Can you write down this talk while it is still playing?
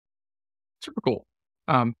Super cool.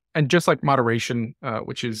 And just like moderation,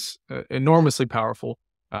 which is enormously powerful,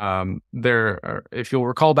 if you'll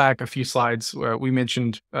recall back a few slides, we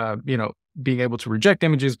mentioned, being able to reject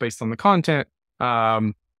images based on the content,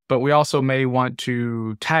 but we also may want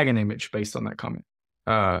to tag an image based on that comment.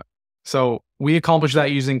 So we accomplish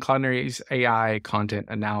that using Cloudinary's AI content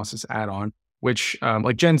analysis add-on, which,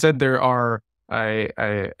 like Jen said, there are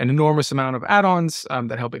an enormous amount of add-ons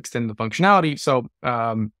that help extend the functionality. So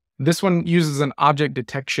this one uses an object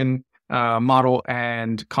detection model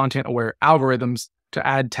and content-aware algorithms to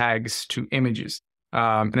add tags to images.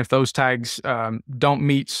 And if those tags don't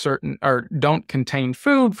meet certain or don't contain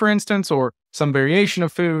food, for instance, or some variation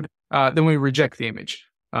of food, then we reject the image.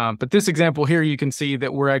 But this example here, you can see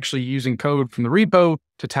that we're actually using code from the repo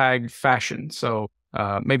to tag fashion. So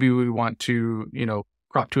maybe we want to,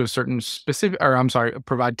 crop to a certain specific, or I'm sorry,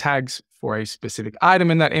 provide tags for a specific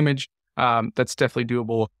item in that image. That's definitely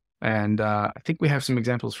doable. And I think we have some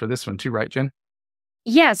examples for this one too, right, Jen?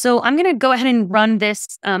 Yeah, so I'm going to go ahead and run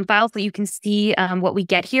this file so you can see what we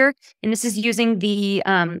get here. And this is using the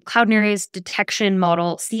Cloudinary's detection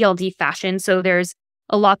model, CLD fashion. So there's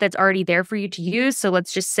a lot that's already there for you to use. So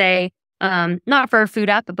let's just say, not for a food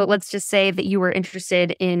app, but let's just say that you were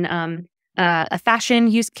interested in a fashion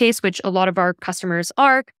use case, which a lot of our customers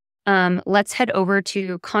are. Let's head over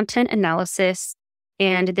to content analysis.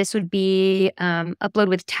 And this would be upload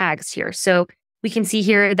with tags here. So we can see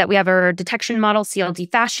here that we have our detection model,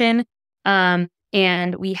 CLD fashion,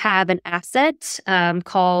 and we have an asset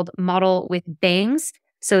called model with bangs.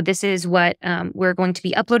 So this is what we're going to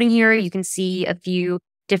be uploading here. You can see a few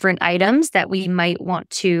different items that we might want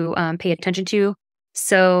to pay attention to.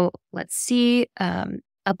 So let's see,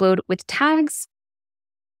 upload with tags,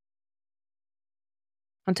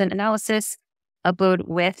 content analysis, upload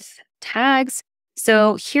with tags.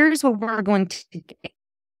 So here's what we're going to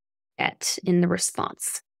get in the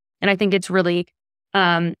response. And I think it's really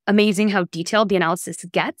amazing how detailed the analysis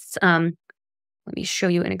gets. Let me show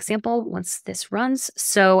you an example once this runs.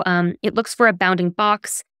 So it looks for a bounding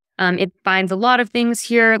box. It finds a lot of things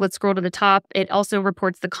here. Let's scroll to the top. It also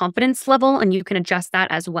reports the confidence level, and you can adjust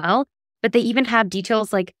that as well. But they even have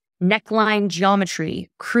details like neckline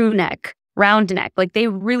geometry, crew neck, round neck. Like they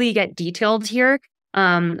really get detailed here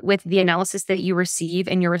with the analysis that you receive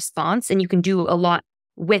in your response. And you can do a lot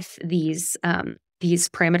with these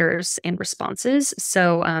parameters and responses.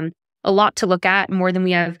 So a lot to look at, more than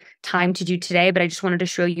we have time to do today, but I just wanted to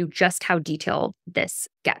show you just how detailed this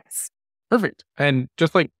gets. Perfect. And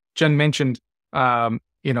just like Jen mentioned, Cloudinary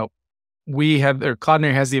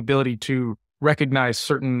has the ability to recognize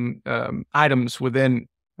certain items within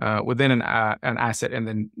an asset, and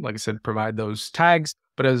then, like I said, provide those tags,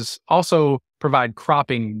 but as also provide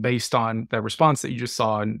cropping based on the response that you just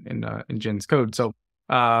saw in Jen's code. So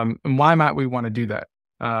and why might we want to do that?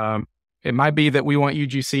 It might be that we want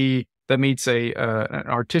UGC that meets an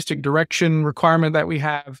artistic direction requirement that we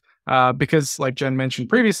have, because, like Jen mentioned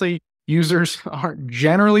previously, users aren't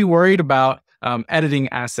generally worried about editing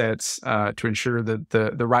assets to ensure that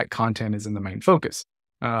the right content is in the main focus.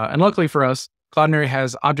 And luckily for us, Cloudinary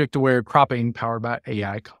has object-aware cropping powered by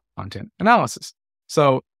AI content analysis.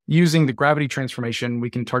 So using the gravity transformation, we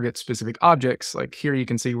can target specific objects. Like here, you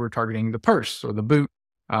can see we're targeting the purse or the boot,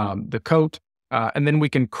 the coat, and then we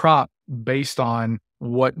can crop based on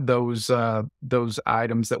what those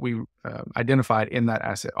items that we identified in that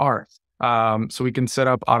asset are. So we can set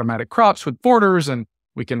up automatic crops with borders, and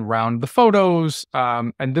we can round the photos.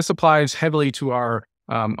 And this applies heavily to our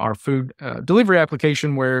food delivery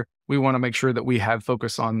application, where we want to make sure that we have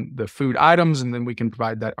focus on the food items, and then we can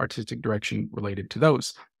provide that artistic direction related to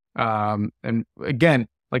those. And again,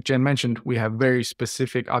 like Jen mentioned, we have very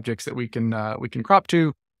specific objects that we can crop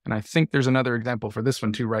to. And I think there's another example for this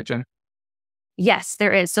one too, right, Jen? Yes,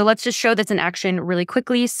 there is. So let's just show this in action really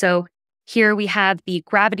quickly. So here we have the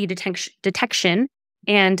gravity detection.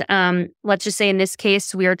 And let's just say in this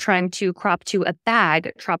case, we are trying to crop to a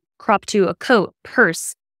bag, crop to a coat,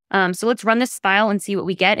 purse. So let's run this file and see what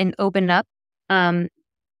we get and open up the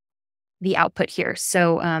output here.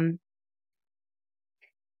 So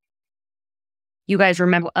you guys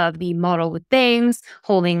remember of the model with bangs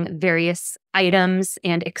holding various items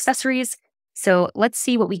and accessories. So let's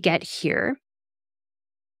see what we get here.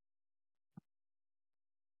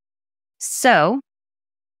 So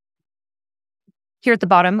here at the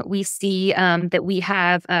bottom, we see that we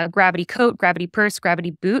have a gravity coat, gravity purse,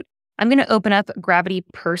 gravity boot. I'm going to open up gravity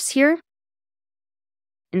purse here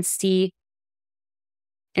and see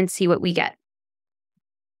what we get.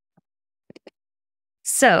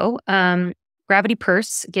 So gravity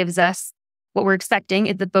purse gives us what we're expecting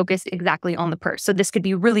is the focus exactly on the purse. So this could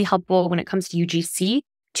be really helpful when it comes to UGC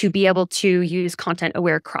to be able to use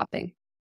content-aware cropping.